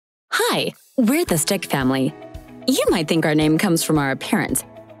Hi, we're the Stick family. You might think our name comes from our appearance,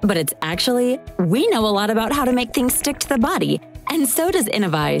 but it's actually, we know a lot about how to make things stick to the body, and so does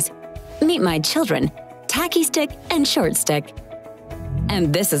Innovize. Meet my children, Tacky Stick and Short Stick.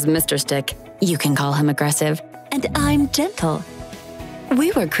 And this is Mr. Stick. You can call him aggressive, and I'm gentle.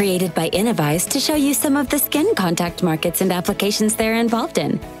 We were created by Innovize to show you some of the skin contact markets and applications they're involved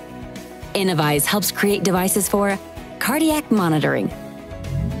in. Innovize helps create devices for cardiac monitoring,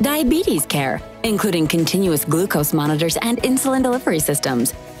 diabetes care, including continuous glucose monitors and insulin delivery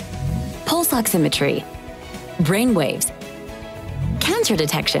systems, pulse oximetry, brain waves, cancer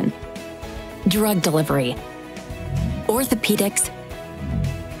detection, drug delivery, orthopedics,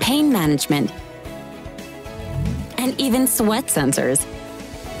 pain management, and even sweat sensors.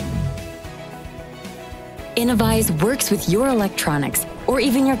 Innovize works with your electronics or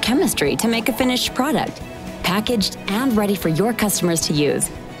even your chemistry to make a finished product, packaged and ready for your customers to use.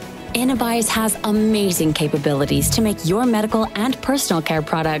 Innovize has amazing capabilities to make your medical and personal care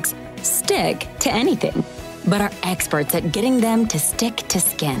products stick to anything, but are experts at getting them to stick to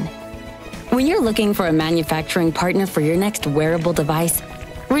skin. When you're looking for a manufacturing partner for your next wearable device,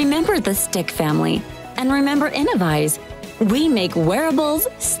 remember the Stick family and remember Innovize. We make wearables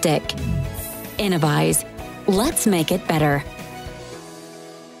stick. Innovize. Let's make it better.